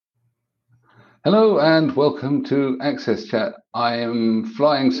Hello and welcome to Access Chat. I am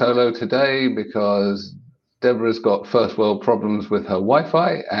flying solo today because Deborah's got first world problems with her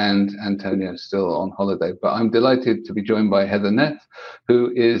Wi-Fi and Antonio's still on holiday. But I'm delighted to be joined by Heather Neff,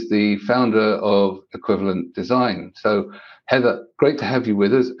 who is the founder of Equivalent Design. So Heather, great to have you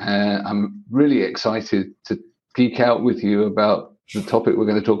with us. I'm really excited to geek out with you about the topic we're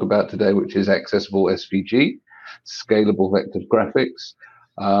going to talk about today, which is accessible SVG, scalable vector graphics.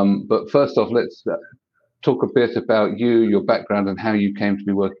 But first off, let's talk a bit about you, your background, and how you came to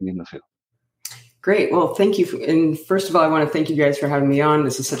be working in the field. Great. Well, thank you. And first of all, I want to thank you guys for having me on.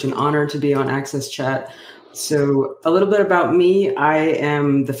 This is such an honor to be on Access Chat. So a little bit about me. I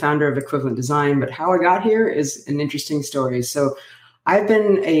am the founder of Equivalent Design, but how I got here is an interesting story. So I've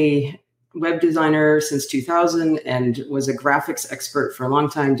been a web designer since 2000 and was a graphics expert for a long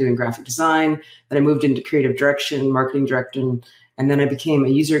time doing graphic design. Then I moved into creative direction, marketing direction, and then I became a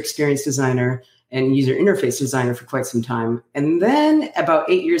user experience designer and user interface designer for quite some time. And then about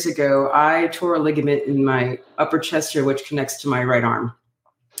 8 years ago, I tore a ligament in my upper chest here, which connects to my right arm.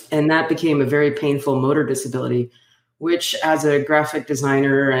 And that became a very painful motor disability, which as a graphic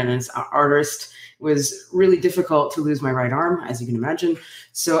designer and as an artist was really difficult to lose my right arm, as you can imagine.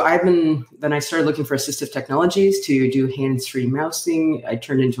 So then I started looking for assistive technologies to do hands-free mousing. I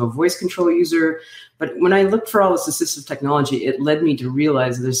turned into a voice control user. But when I looked for all this assistive technology, it led me to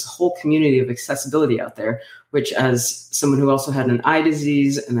realize there's a whole community of accessibility out there, which as someone who also had an eye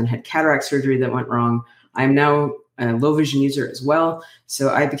disease and then had cataract surgery that went wrong, I'm now a low vision user as well. So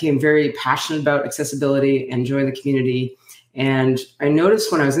I became very passionate about accessibility and joined the community. And I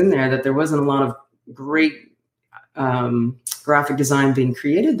noticed when I was in there that there wasn't a lot of great graphic design being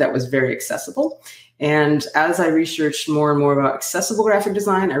created that was very accessible. And as I researched more and more about accessible graphic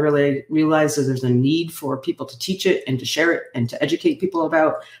design, I really realized that there's a need for people to teach it and to share it and to educate people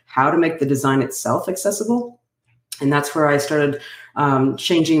about how to make the design itself accessible. And that's where I started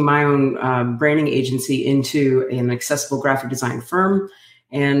changing my own branding agency into an accessible graphic design firm.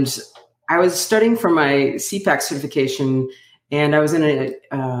 And I was studying for my CPAC certification, and I was in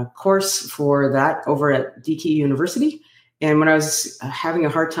a course for that over at DK University. And when I was having a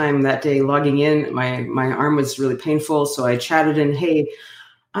hard time that day logging in, my arm was really painful. So I chatted in, hey,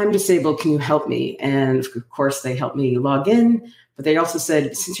 I'm disabled. Can you help me? And of course, they helped me log in. But they also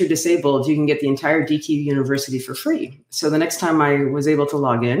said, since you're disabled, you can get the entire DQ University for free. So the next time I was able to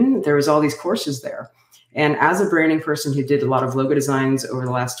log in, there was all these courses there. And as a branding person who did a lot of logo designs over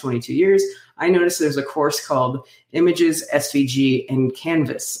the last 22 years, I noticed there's a course called Images, SVG, and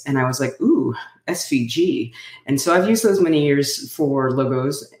Canvas. And I was like, ooh, SVG. And so I've used those many years for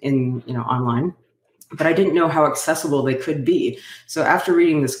logos online, but I didn't know how accessible they could be. So after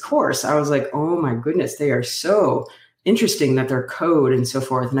reading this course, I was like, oh my goodness, they are so interesting that they're code and so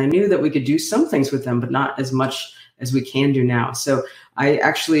forth. And I knew that we could do some things with them, but not as much as we can do now. So I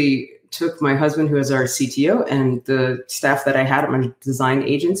actually took my husband, who is our CTO, and the staff that I had at my design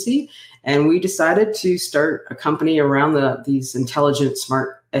agency, and we decided to start a company around these intelligent,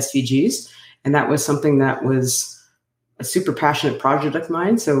 smart SVGs. And that was something that was a super passionate project of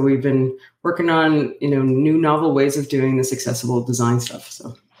mine. So we've been working on, new novel ways of doing this accessible design stuff.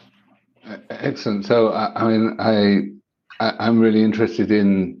 So. Excellent. So, I'm really interested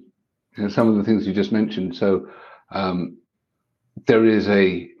in some of the things you just mentioned. So, there is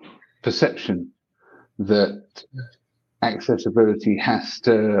a perception that accessibility has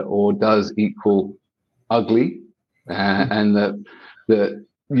to or does equal ugly, and that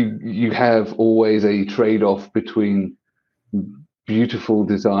you have always a trade-off between beautiful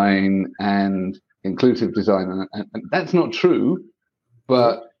design and inclusive design, and that's not true,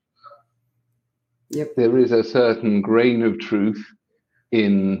 but Yep. There is a certain grain of truth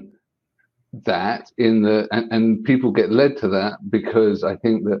in that, and people get led to that because I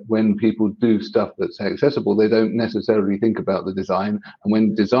think that when people do stuff that's accessible, they don't necessarily think about the design. And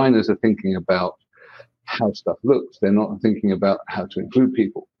when designers are thinking about how stuff looks, they're not thinking about how to include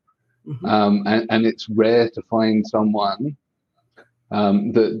people. Mm-hmm. And it's rare to find someone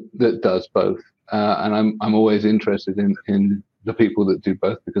that does both. And I'm always interested in the people that do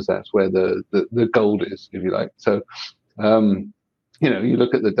both, because that's where the gold is, if you like. So, you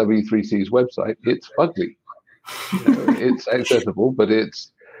look at the W3C's website, it's ugly. It's accessible, but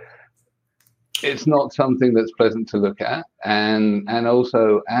it's not something that's pleasant to look at. And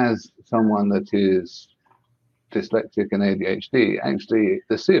also, as someone that is dyslexic and ADHD, actually,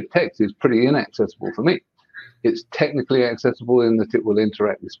 the sea of text is pretty inaccessible for me. It's technically accessible in that it will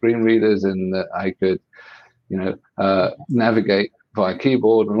interact with screen readers and that I could navigate via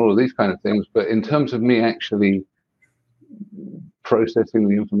keyboard and all of these kind of things. But in terms of me actually processing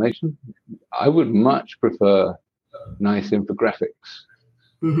the information. I would much prefer nice infographics.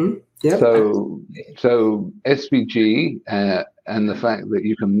 Mm-hmm. Yep. So SVG and the fact that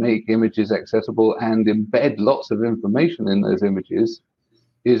you can make images accessible and embed lots of information in those images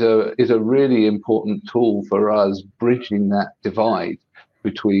is a really important tool for us bridging that divide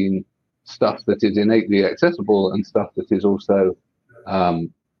between stuff that is innately accessible and stuff that is also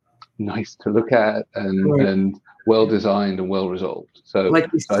nice to look at and well designed and well resolved. So I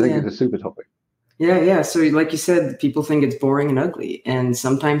think it's a super topic. Yeah. So like you said, people think it's boring and ugly, and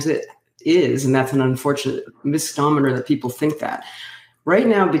sometimes it is, and that's an unfortunate misnomer that people think that. Right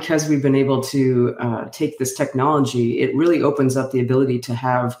now, because we've been able to take this technology, it really opens up the ability to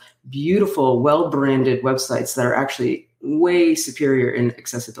have beautiful, well-branded websites that are actually way superior in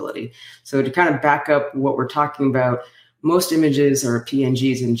accessibility. So to kind of back up what we're talking about, most images or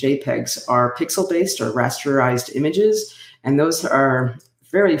PNGs and JPEGs are pixel-based or rasterized images, and those are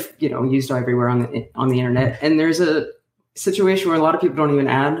very, used everywhere on the internet. And there's a situation where a lot of people don't even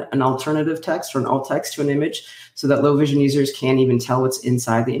add an alternative text or an alt text to an image so that low vision users can't even tell what's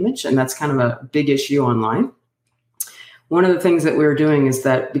inside the image. And that's kind of a big issue online. One of the things that we're doing is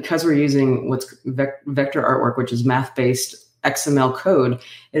that because we're using what's vector artwork, which is math-based XML code,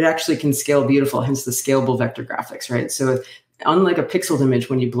 it actually can scale beautiful, hence the scalable vector graphics, right? So unlike a pixeled image,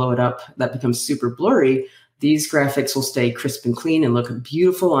 when you blow it up, that becomes super blurry. These graphics will stay crisp and clean and look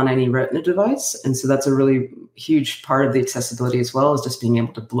beautiful on any Retina device. And so that's a really huge part of the accessibility as well, is just being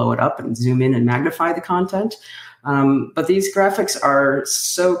able to blow it up and zoom in and magnify the content. But these graphics are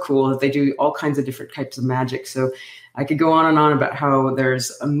so cool that they do all kinds of different types of magic. So I could go on and on about how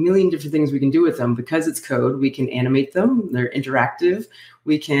there's a million different things we can do with them. Because it's code, we can animate them. They're interactive.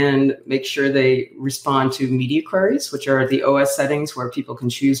 We can make sure they respond to media queries, which are the OS settings where people can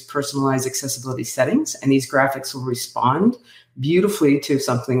choose personalized accessibility settings. And these graphics will respond beautifully to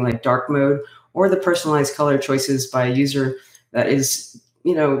something like dark mode or the personalized color choices by a user that is,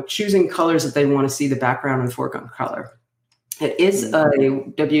 choosing colors that they want to see the background and foreground color. It is a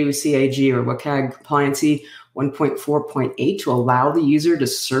WCAG or WCAG compliancy 1.4.8 to allow the user to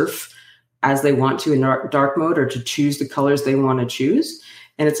surf as they want to in dark mode or to choose the colors they want to choose.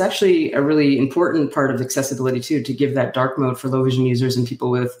 And it's actually a really important part of accessibility too, to give that dark mode for low vision users and people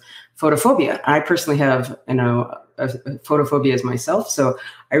with photophobia. I personally have, photophobia as myself. So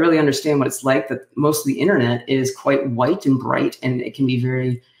I really understand what it's like that most of the internet is quite white and bright, and it can be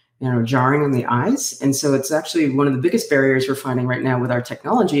very, jarring on the eyes. And so it's actually one of the biggest barriers we're finding right now with our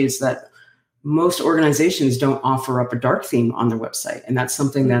technology is that most organizations don't offer up a dark theme on their website. And that's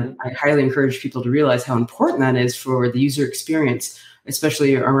something that I highly encourage people to realize how important that is for the user experience,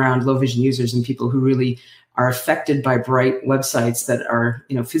 especially around low vision users and people who really are affected by bright websites that are,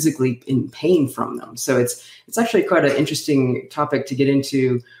 physically in pain from them. So it's actually quite an interesting topic to get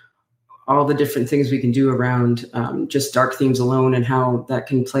into, all the different things we can do around just dark themes alone and how that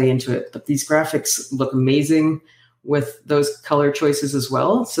can play into it. But these graphics look amazing with those color choices as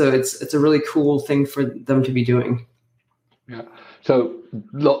well. So it's a really cool thing for them to be doing. Yeah. So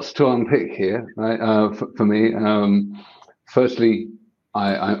lots to unpick here, right? For me, firstly,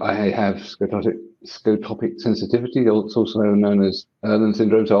 I have scotopic sensitivity. It's also known as Erlen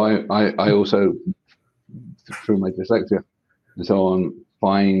syndrome. So I also, through my dyslexia and so on,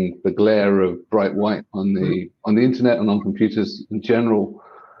 find the glare of bright white on the internet and on computers in general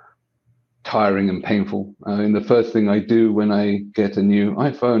tiring and painful. And the first thing I do when I get a new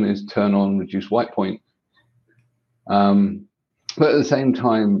iPhone is turn on reduce white point. But at the same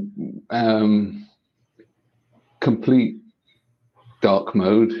time, complete dark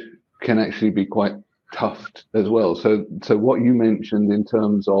mode can actually be quite tough as well. So what you mentioned in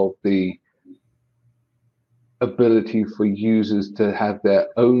terms of the ability for users to have their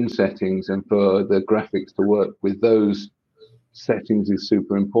own settings and for the graphics to work with those settings is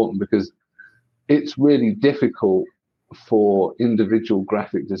super important, because it's really difficult for individual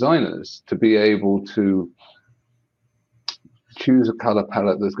graphic designers to be able to choose a color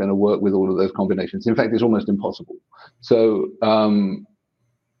palette that's going to work with all of those combinations. In fact, it's almost impossible. So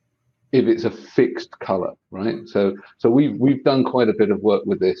if it's a fixed color, right? So we've done quite a bit of work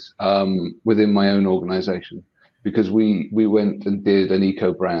with this within my own organization, because we went and did an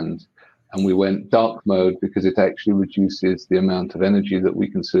eco brand, and we went dark mode because it actually reduces the amount of energy that we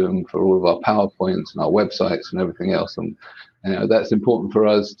consume for all of our PowerPoints and our websites and everything else. And that's important for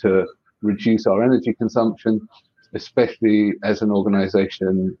us to reduce our energy consumption, especially as an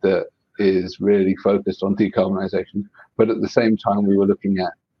organization that is really focused on decarbonization. But at the same time, we were looking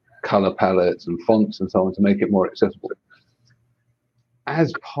at color palettes and fonts and so on to make it more accessible.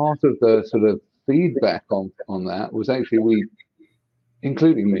 As part of the sort of feedback on that was actually we,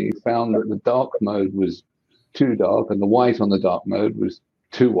 including me, found that the dark mode was too dark and the white on the dark mode was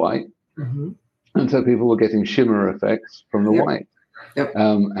too white. Mm-hmm. And so people were getting shimmer effects from the white. Yep.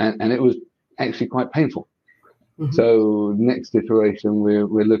 And it was actually quite painful. Mm-hmm. So next iteration, we're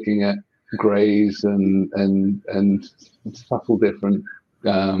looking at grays and subtle different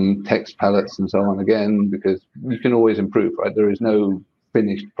text palettes and so on again, because you can always improve, right? There is no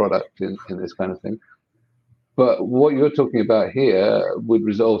finished product in this kind of thing. But what you're talking about here would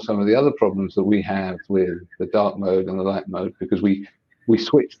resolve some of the other problems that we have with the dark mode and the light mode, because we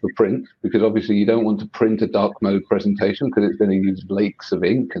switch for print, because obviously you don't want to print a dark mode presentation because it's going to use lakes of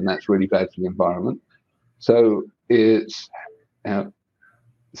ink, and that's really bad for the environment. So it's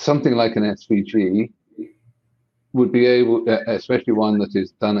something like an SVG would be able, especially one that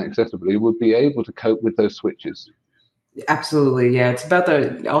is done accessibly, would be able to cope with those switches. Absolutely. Yeah. It's about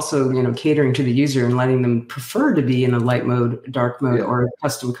also, catering to the user and letting them prefer to be in a light mode, dark mode, or a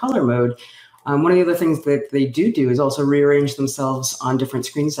custom color mode. One of the other things that they do is also rearrange themselves on different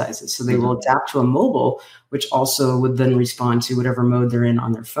screen sizes. So they will adapt to a mobile, which also would then respond to whatever mode they're in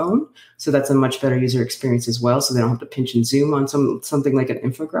on their phone. So that's a much better user experience as well. So they don't have to pinch and zoom on something like an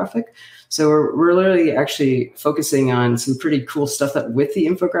infographic. So we're literally actually focusing on some pretty cool stuff that with the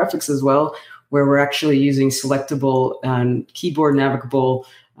infographics as well, where we're actually using selectable and keyboard navigable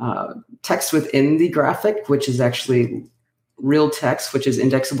text within the graphic, which is actually real text, which is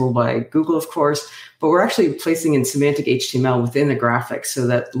indexable by Google, of course, but we're actually placing in semantic HTML within the graphic so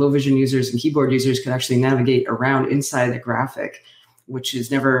that low vision users and keyboard users can actually navigate around inside the graphic, which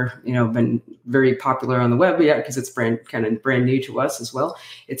has never, been very popular on the web yet because it's brand new to us as well.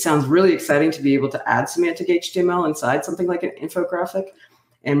 It sounds really exciting to be able to add semantic HTML inside something like an infographic.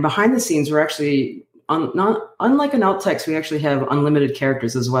 And behind the scenes, we're actually, unlike an alt text, we actually have unlimited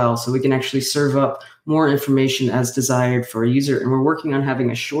characters as well. So we can actually serve up more information as desired for a user. And we're working on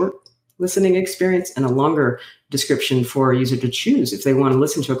having a short listening experience and a longer description for a user to choose if they want to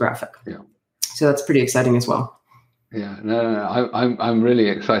listen to a graphic. Yeah. So that's pretty exciting as well. Yeah, I'm really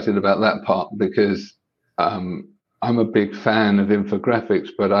excited about that part because I'm a big fan of infographics,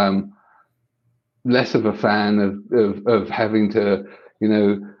 but I'm less of a fan of having to,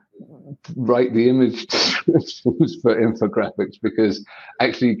 write the image descriptions for infographics, because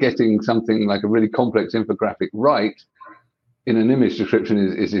actually getting something like a really complex infographic right in an image description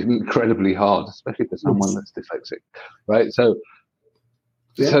is incredibly hard, especially for someone that's dyslexic, right? So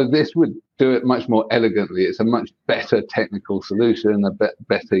this would do it much more elegantly. It's a much better technical solution, a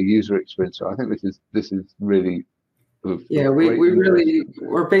better user experience. So I think this is really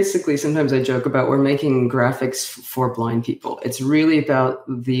we're basically, sometimes I joke about, we're making graphics for blind people. It's really about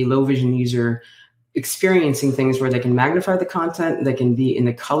the low vision user experiencing things where they can magnify the content, they can be in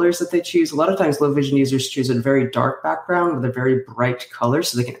the colors that they choose. A lot of times low vision users choose a very dark background with a very bright color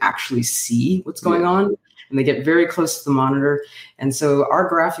so they can actually see what's going on, and they get very close to the monitor. And so our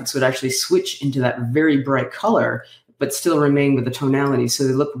graphics would actually switch into that very bright color, but still remain with the tonality. So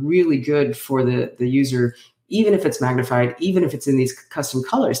they look really good for the user. Even if it's magnified, even if it's in these custom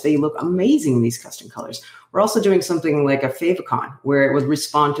colors, they look amazing in these custom colors. We're also doing something like a favicon, where it would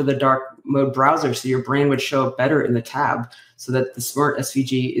respond to the dark mode browser, so your brand would show up better in the tab, so that the smart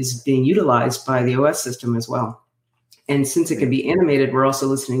SVG is being utilized by the OS system as well. And since it can be animated, we're also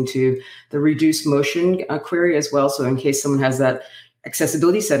listening to the reduce motion query as well. So in case someone has that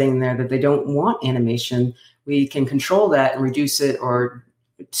accessibility setting in there that they don't want animation, we can control that and reduce it or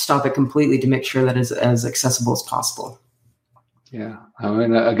stop it completely to make sure that it's as accessible as possible. Yeah, I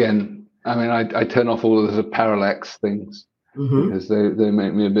turn off all of the parallax things because they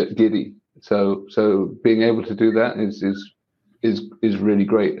make me a bit giddy. So being able to do that is really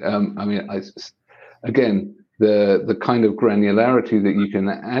great. The kind of granularity that you can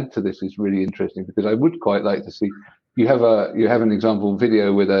add to this is really interesting, because I would quite like to see you have an example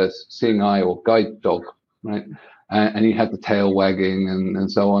video with a seeing eye or guide dog, right? And you had the tail wagging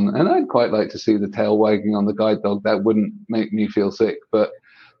and so on. And I'd quite like to see the tail wagging on the guide dog. That wouldn't make me feel sick. But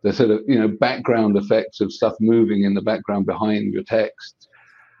the sort of, background effects of stuff moving in the background behind your text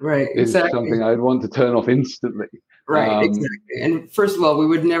is something I'd want to turn off instantly. Right, exactly. And first of all, we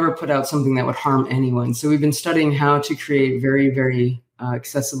would never put out something that would harm anyone. So we've been studying how to create very, very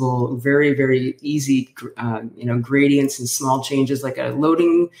accessible, very, very easy, gradients and small changes, like a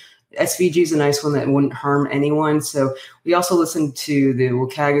loading SVG is a nice one that wouldn't harm anyone. So we also listened to the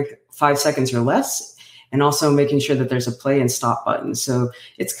WCAG 5 seconds or less, and also making sure that there's a play and stop button. So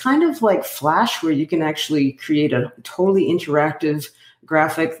it's kind of like Flash, where you can actually create a totally interactive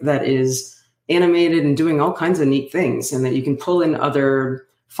graphic that is animated and doing all kinds of neat things, and that you can pull in other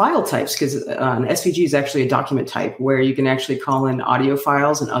file types, because an SVG is actually a document type where you can actually call in audio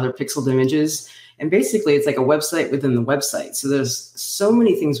files and other pixeled images. And basically, it's like a website within the website. So there's so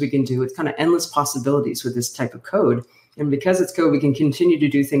many things we can do with kind of endless possibilities with this type of code. And because it's code, we can continue to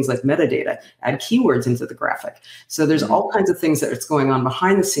do things like metadata, add keywords into the graphic. So there's all kinds of things that's going on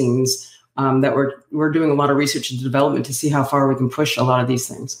behind the scenes that we're doing a lot of research and development to see how far we can push a lot of these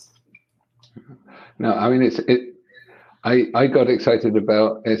things. No, I mean, I got excited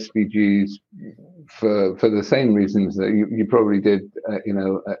about SVGs for the same reasons that you probably did,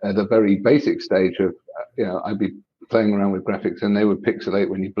 at a very basic stage of, I'd be playing around with graphics and they would pixelate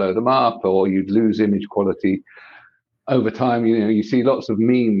when you blow them up, or you'd lose image quality. Over time, you see lots of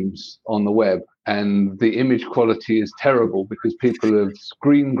memes on the web and the image quality is terrible because people have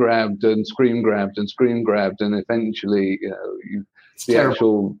screen grabbed and screen grabbed and screen grabbed, and eventually,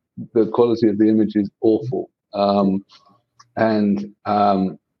 the quality of the image is awful.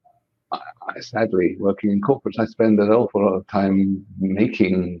 Sadly, working in corporates, I spend an awful lot of time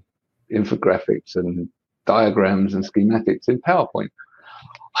making infographics and diagrams and schematics in PowerPoint.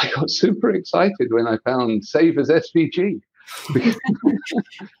 I got super excited when I found Save as SVG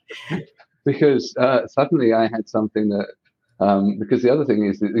because suddenly I had something that, because the other thing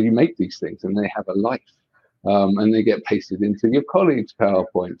is that you make these things and they have a life. And they get pasted into your colleagues'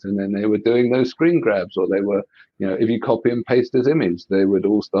 PowerPoints, and then they were doing those screen grabs, or they were, if you copy and paste as image, they would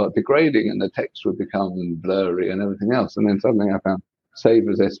all start degrading and the text would become blurry and everything else. And then suddenly I found Save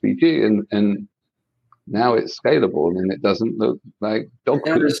as SVG, and now it's scalable, and it doesn't look like dog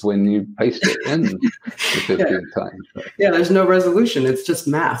poop when you paste it in the 15th time. Yeah, there's no resolution. It's just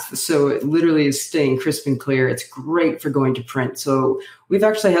math. So it literally is staying crisp and clear. It's great for going to print. So we've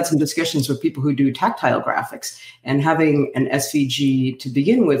actually had some discussions with people who do tactile graphics, and having an SVG to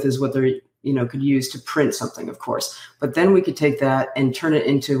begin with is what they're could use to print something, of course. But then we could take that and turn it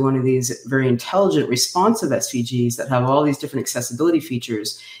into one of these very intelligent, responsive SVGs that have all these different accessibility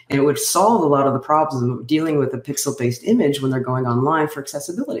features. And it would solve a lot of the problems of dealing with a pixel-based image when they're going online for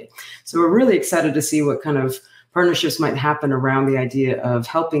accessibility. So we're really excited to see what kind of partnerships might happen around the idea of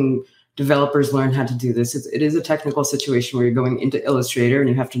helping developers learn how to do this. It is a technical situation where you're going into Illustrator and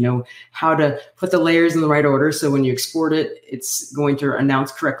you have to know how to put the layers in the right order. So when you export it, it's going to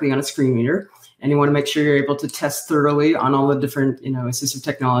announce correctly on a screen reader. And you want to make sure you're able to test thoroughly on all the different, assistive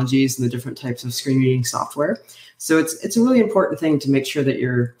technologies and the different types of screen reading software. So it's a really important thing to make sure that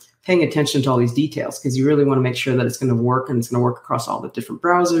you're paying attention to all these details, because you really want to make sure that it's going to work and it's going to work across all the different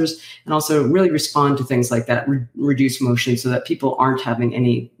browsers, and also really respond to things like that, reduce motion, so that people aren't having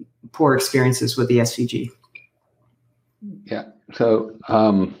any poor experiences with the SVG. Yeah. So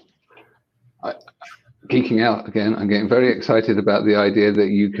geeking out again, I'm getting very excited about the idea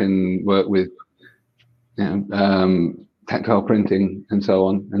that you can work with tactile printing and so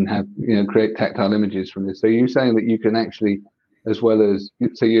on, and have create tactile images from this. So you're saying that you can actually, as well as,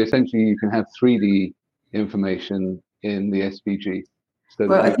 so you essentially you can have 3D information in the SVG. So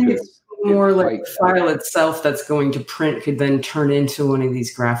well, I think it's more like the file itself that's going to print could then turn into one of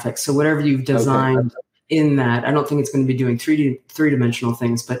these graphics. So whatever you've designed in that, I don't think it's going to be doing three-dimensional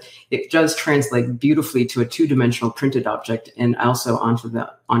things, but it does translate beautifully to a two-dimensional printed object and also onto the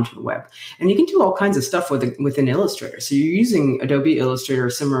web. And you can do all kinds of stuff within Illustrator. So you're using Adobe Illustrator,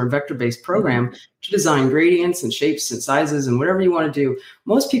 a similar vector-based program, to design gradients and shapes and sizes and whatever you want to do.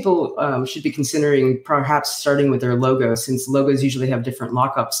 Most people should be considering perhaps starting with their logo, since logos usually have different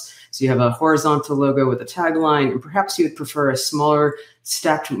lockups. So you have a horizontal logo with a tagline, and perhaps you would prefer a smaller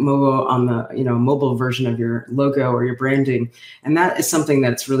stacked mobile on the mobile version of your logo or your branding. And that is something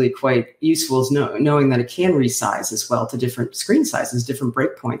that's really quite useful, is knowing that it can resize as well to different screen sizes, different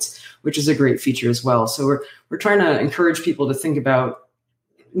breakpoints, which is a great feature as well. So we're trying to encourage people to think about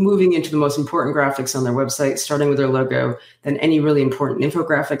moving into the most important graphics on their website, starting with their logo, then any really important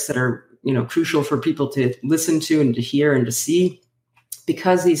infographics that are crucial for people to listen to and to hear and to see.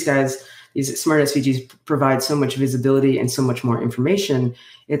 Because these smart SVGs provide so much visibility and so much more information,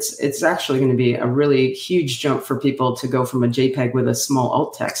 it's actually going to be a really huge jump for people to go from a JPEG with a small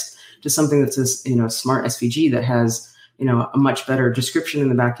alt text to something that's a smart SVG that has a much better description in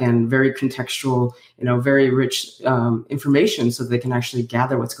the back end, very contextual, very rich information, so they can actually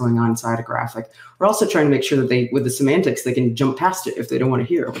gather what's going on inside a graphic. We're also trying to make sure that with the semantics, they can jump past it if they don't want to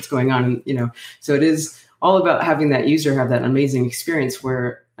hear what's going on. So it is all about having that user have that amazing experience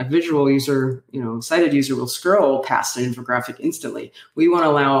where a visual user, sighted user will scroll past an infographic instantly. We want to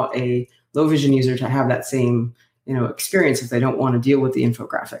allow a low vision user to have that same, experience if they don't want to deal with the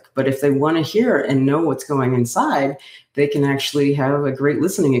infographic. But if they want to hear and know what's going inside, they can actually have a great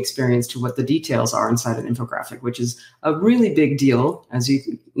listening experience to what the details are inside an infographic, which is a really big deal, as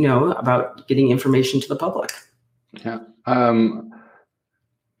you know, about getting information to the public. Yeah.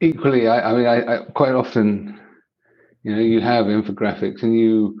 Equally, I quite often, you have infographics and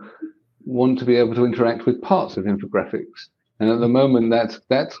you want to be able to interact with parts of infographics. And at the moment,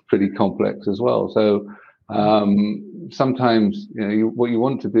 that's pretty complex as well. So sometimes, what you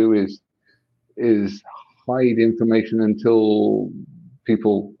want to do is hide information until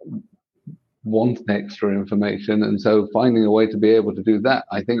people want extra information. And so finding a way to be able to do that,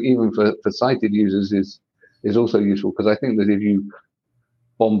 I think even for sighted users is also useful, because I think that if you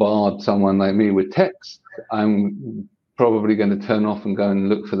bombard someone like me with text, I'm probably going to turn off and go and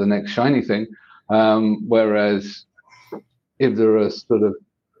look for the next shiny thing. Whereas if there are sort of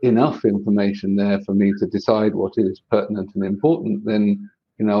enough information there for me to decide what is pertinent and important, then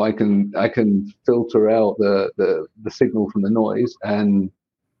I can filter out the signal from the noise and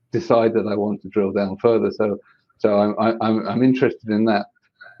decide that I want to drill down further. So I'm interested in that.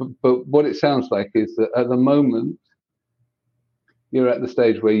 But what it sounds like is that at the moment you're at the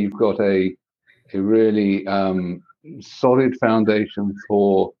stage where you've got a really solid foundation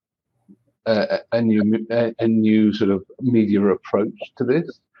for a new sort of media approach to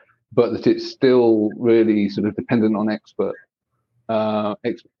this, but that it's still really sort of dependent on expert,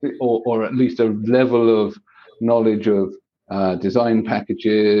 or at least a level of knowledge of design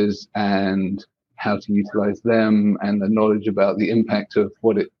packages and how to utilize them, and the knowledge about the impact of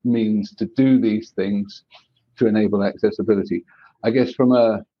what it means to do these things to enable accessibility. I guess from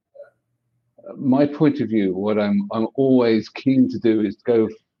my point of view, what I'm always keen to do is go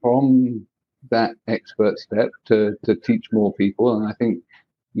from that expert step to teach more people. And I think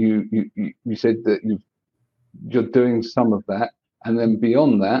you said that you're doing some of that, and then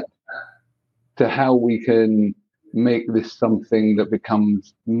beyond that to how we can make this something that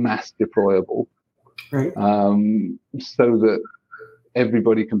becomes mass deployable, right? So that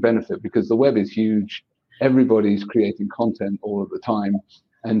everybody can benefit, because the web is huge. Everybody's creating content all of the time.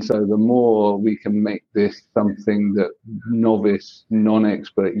 And so the more we can make this something that novice,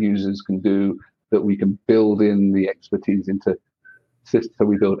 non-expert users can do, that we can build in the expertise into systems. So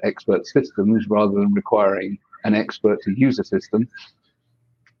we build expert systems rather than requiring an expert to use a system,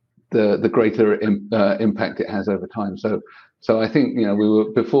 the greater impact it has over time. So I think,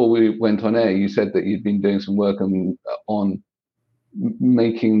 before we went on air, you said that you'd been doing some work on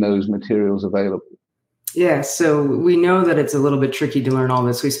making those materials available. Yeah, so we know that it's a little bit tricky to learn all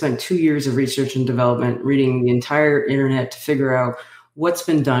this. We spent 2 years of research and development reading the entire internet to figure out what's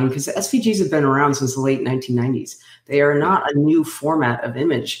been done, because SVGs have been around since the late 1990s. They are not a new format of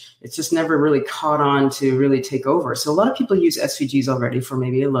image. It's just never really caught on to really take over. So a lot of people use SVGs already for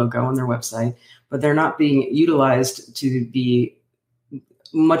maybe a logo on their website, but they're not being utilized to be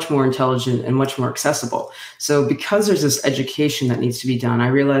much more intelligent and much more accessible. So because there's this education that needs to be done, I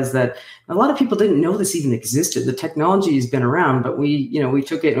realized that a lot of people didn't know this even existed. The technology has been around, but we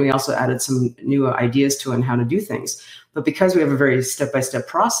took it and we also added some new ideas to it and how to do things. But because we have a very step-by-step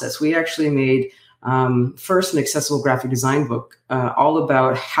process, we actually made first an accessible graphic design book, all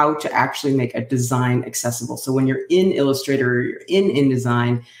about how to actually make a design accessible. So when you're in Illustrator or you're in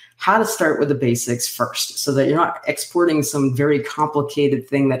InDesign, how to start with the basics first, so that you're not exporting some very complicated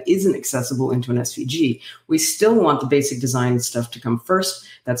thing that isn't accessible into an SVG. We still want the basic design stuff to come first.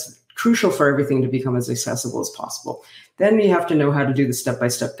 That's crucial for everything to become as accessible as possible. Then you have to know how to do the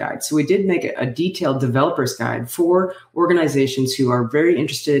step-by-step guide. So we did make a detailed developer's guide for organizations who are very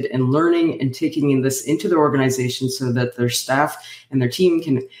interested in learning and taking this into their organization, so that their staff and their team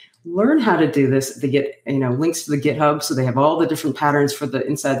can learn how to do this. They get links to the GitHub, so they have all the different patterns for the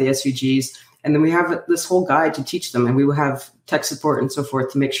inside the SVGs. And then we have this whole guide to teach them, and we will have tech support and so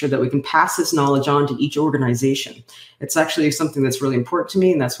forth to make sure that we can pass this knowledge on to each organization. It's actually something that's really important to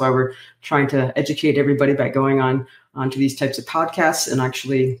me, and that's why we're trying to educate everybody by going onto these types of podcasts and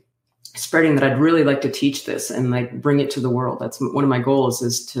actually spreading that I'd really like to teach this and bring it to the world. That's one of my goals,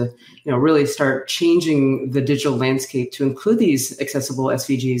 is to really start changing the digital landscape to include these accessible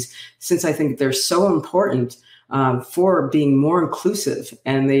SVGs, since I think they're so important for being more inclusive,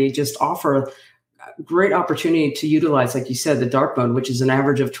 and they just offer a great opportunity to utilize, like you said, the dark mode, which is an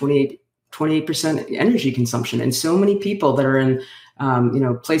average of 28% energy consumption. And so many people that are in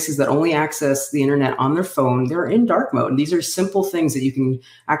places that only access the internet on their phone, they're in dark mode. And these are simple things that you can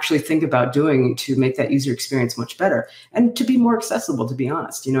actually think about doing to make that user experience much better and to be more accessible, to be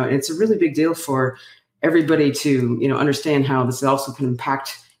honest. It's a really big deal for everybody to, understand how this also can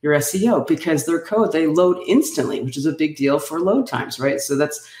impact your SEO, because their code, they load instantly, which is a big deal for load times, right? So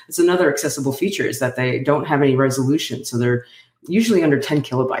that's another accessible feature, is that they don't have any resolution. So they're usually under 10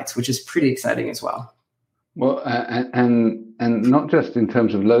 kilobytes, which is pretty exciting as well. Well, and not just in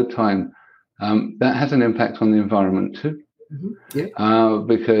terms of load time, that has an impact on the environment too.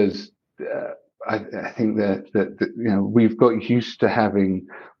 Because I think that we've got used to having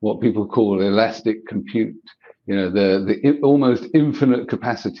what people call elastic compute, the almost infinite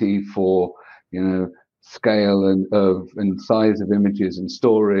capacity for scale and size of images and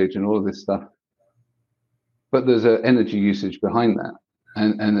storage and all of this stuff. But there's an energy usage behind that,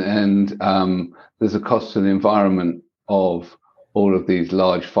 and there's a cost to the environment of all of these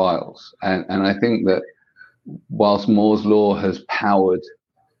large files, and I think that whilst Moore's law has powered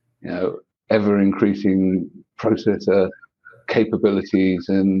ever increasing processor capabilities,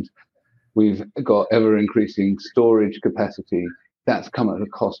 and we've got ever increasing storage capacity, that's come at a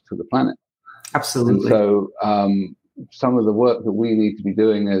cost to the planet. Absolutely. And so some of the work that we need to be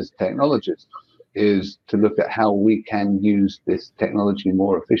doing as technologists is to look at how we can use this technology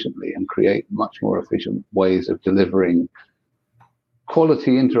more efficiently and create much more efficient ways of delivering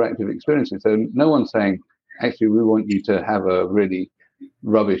quality interactive experiences. So no one's saying, actually, we want you to have a really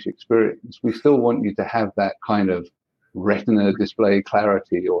rubbish experience. We still want you to have that kind of retina display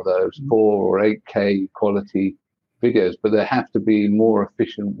clarity or those 4 or 8K quality videos, but there have to be more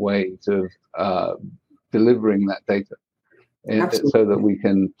efficient ways of delivering that data so that we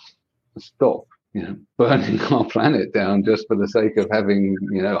can stop burning our planet down just for the sake of having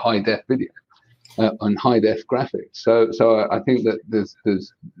high def video and high def graphics. So I think that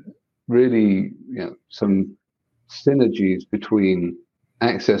there's really some synergies between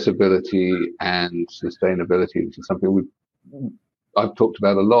accessibility and sustainability, which is something I've talked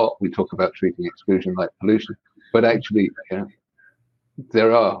about a lot. We talk about treating exclusion like pollution, but actually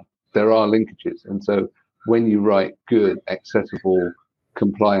there are linkages. And so when you write good, accessible,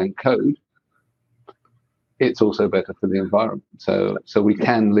 compliant code, it's also better for the environment. So we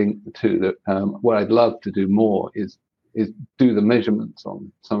can link the two. What I'd love to do more is do the measurements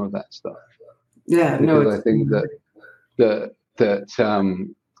on some of that stuff. Yeah, because I think that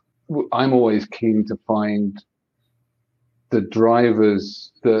I'm always keen to find the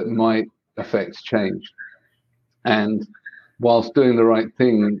drivers that might affect change. And whilst doing the right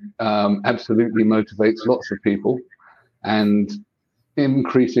thing absolutely motivates lots of people, and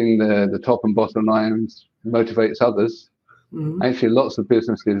increasing the top and bottom lines motivates others. Actually, lots of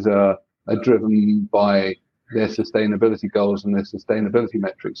businesses are driven by their sustainability goals and their sustainability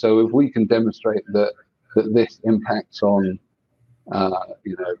metrics. So if we can demonstrate that this impacts on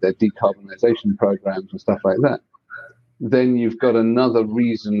their decarbonization programs and stuff like that, then you've got another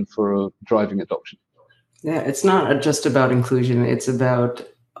reason for driving adoption. Yeah, it's not just about inclusion. It's about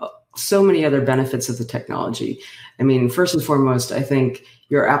so many other benefits of the technology. I mean, first and foremost, I think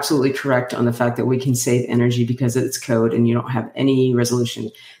you're absolutely correct on the fact that we can save energy because it's code and you don't have any resolution.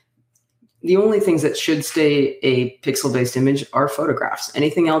 The only things that should stay a pixel-based image are photographs.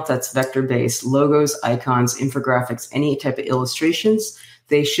 Anything else that's vector-based, logos, icons, infographics, any type of illustrations,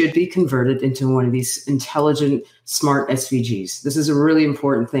 they should be converted into one of these intelligent, smart SVGs. This is a really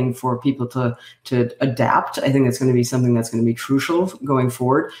important thing for people to adapt. I think that's going to be something that's going to be crucial going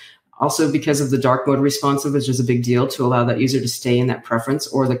forward. Also, because of the dark mode responsive, which is a big deal to allow that user to stay in that preference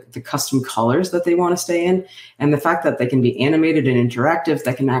or the custom colors that they want to stay in. And the fact that they can be animated and interactive,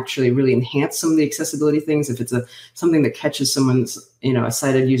 that can actually really enhance some of the accessibility things. If it's something that catches someone's, a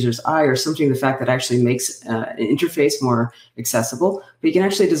sighted user's eye, or something, the fact that actually makes an interface more accessible, but you can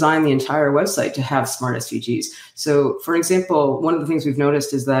actually design the entire website to have smart SVGs. So for example, one of the things we've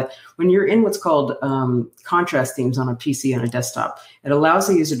noticed is that when you're in what's called contrast themes on a PC, on a desktop, it allows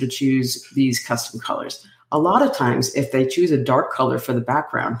the user to choose these custom colors. A lot of times, if they choose a dark color for the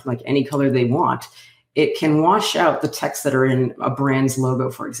background, like any color they want, it can wash out the text that are in a brand's logo,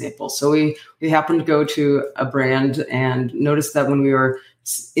 for example. So we happened to go to a brand and noticed that when we were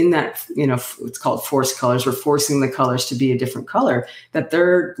in that, it's called force colors, we're forcing the colors to be a different color, that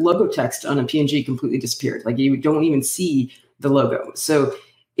their logo text on a PNG completely disappeared. Like you don't even see the logo. So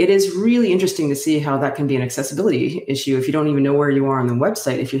it is really interesting to see how that can be an accessibility issue if you don't even know where you are on the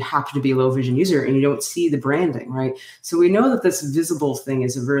website, if you happen to be a low vision user and you don't see the branding, right? So we know that this visible thing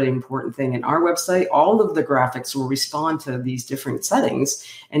is a really important thing. In our website, all of the graphics will respond to these different settings,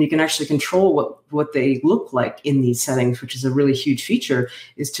 and you can actually control what they look like in these settings, which is a really huge feature,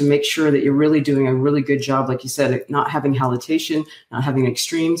 is to make sure that you're really doing a really good job, like you said, not having halitation, not having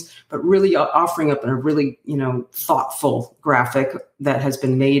extremes, but really offering up a really, thoughtful graphic that has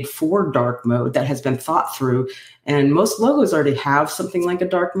been made for dark mode, that has been thought through. And most logos already have something like a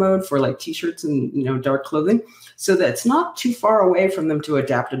dark mode for like t-shirts and, dark clothing. So that it's not too far away from them to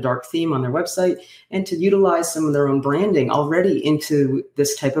adapt a dark theme on their website and to utilize some of their own branding already into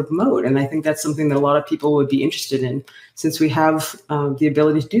this type of mode. And I think that's something that a lot of people would be interested in, since we have the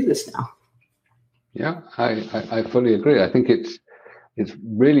ability to do this now. Yeah, I fully agree. I think it's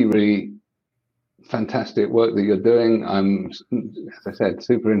really, really fantastic work that you're doing. I'm, as I said,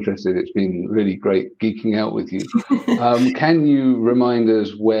 super interested. It's been really great geeking out with you. Can you remind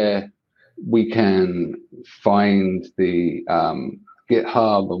us where we can find the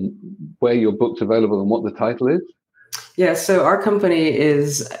GitHub and where your book's available and what the title is? Yeah, so our company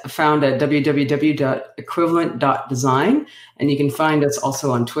is found at www.equivalent.design, and you can find us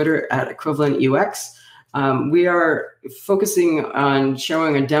also on Twitter at equivalentux. We are focusing on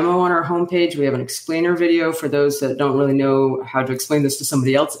showing a demo on our homepage. We have an explainer video for those that don't really know how to explain this to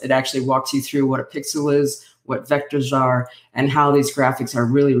somebody else. It actually walks you through what a pixel is, what vectors are, and how these graphics are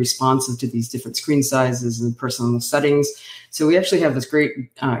really responsive to these different screen sizes and personal settings. So we actually have this great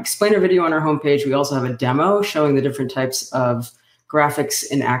explainer video on our homepage. We also have a demo showing the different types of graphics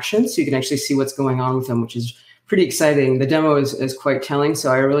in action, so you can actually see what's going on with them, which is pretty exciting. The demo is quite telling,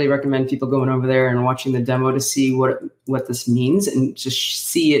 so I really recommend people going over there and watching the demo to see what this means and just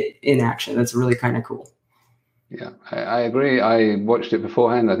see it in action. That's really kind of cool. Yeah, I agree. I watched it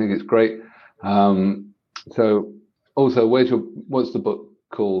beforehand. I think it's great. So also, what's the book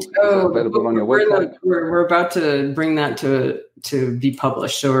called? Is it available on your website? We're about to bring that to be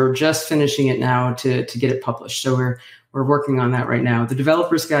published. So we're just finishing it now to get it published. So we're working on that right now. The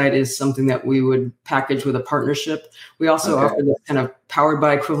developer's guide is something that we would package with a partnership. We also offer this kind of powered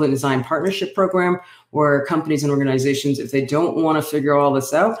by Equivalent Design partnership program, where companies and organizations, if they don't want to figure all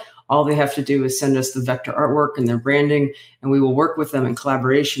this out, all they have to do is send us the vector artwork and their branding, and we will work with them in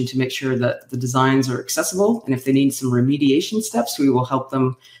collaboration to make sure that the designs are accessible. And if they need some remediation steps, we will help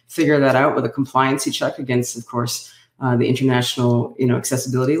them figure that out with a compliancy check against, of course, the international,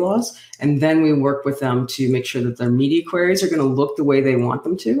 accessibility laws. And then we work with them to make sure that their media queries are going to look the way they want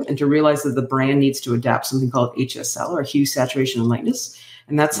them to, and to realize that the brand needs to adapt something called HSL, or hue, saturation, and lightness.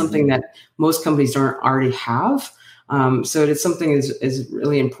 And that's something that most companies don't already have. So it's something is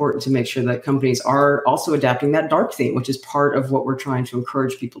really important to make sure that companies are also adapting that dark theme, which is part of what we're trying to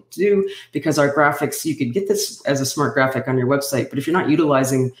encourage people to do, because our graphics, you could get this as a smart graphic on your website, but if you're not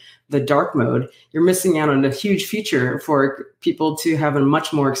utilizing the dark mode, you're missing out on a huge feature for people to have a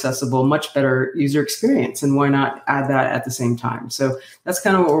much more accessible, much better user experience. And why not add that at the same time? So that's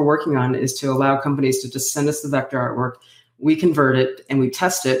kind of what we're working on, is to allow companies to just send us the vector artwork. We convert it and we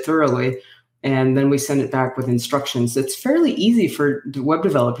test it thoroughly, and then we send it back with instructions. It's fairly easy for web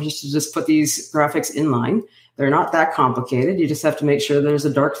developers to just put these graphics inline. They're not that complicated. You just have to make sure there's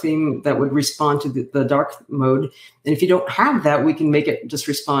a dark theme that would respond to the dark mode. And if you don't have that, we can make it just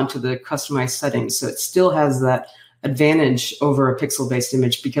respond to the customized settings. So it still has that advantage over a pixel-based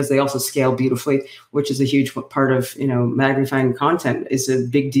image, because they also scale beautifully, which is a huge part of, magnifying content is a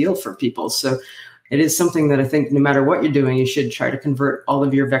big deal for people. So it is something that I think no matter what you're doing, you should try to convert all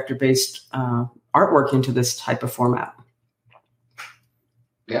of your vector-based artwork into this type of format.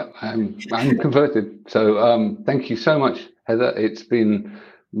 Yeah, I'm converted. So thank you so much, Heather. It's been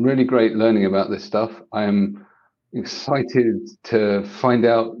really great learning about this stuff. I'm excited to find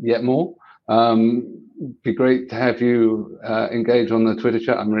out yet more. It'd be great to have you engage on the Twitter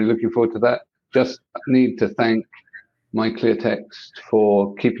chat. I'm really looking forward to that. Just need to thank MyClearText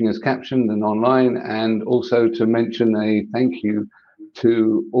for keeping us captioned and online, and also to mention a thank you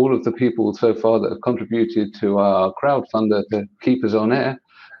to all of the people so far that have contributed to our crowdfunder to keep us on air.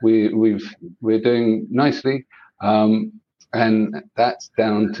 We're doing nicely, and that's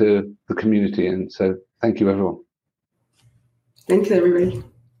down to the community. And so thank you, everyone. Thanks, everybody.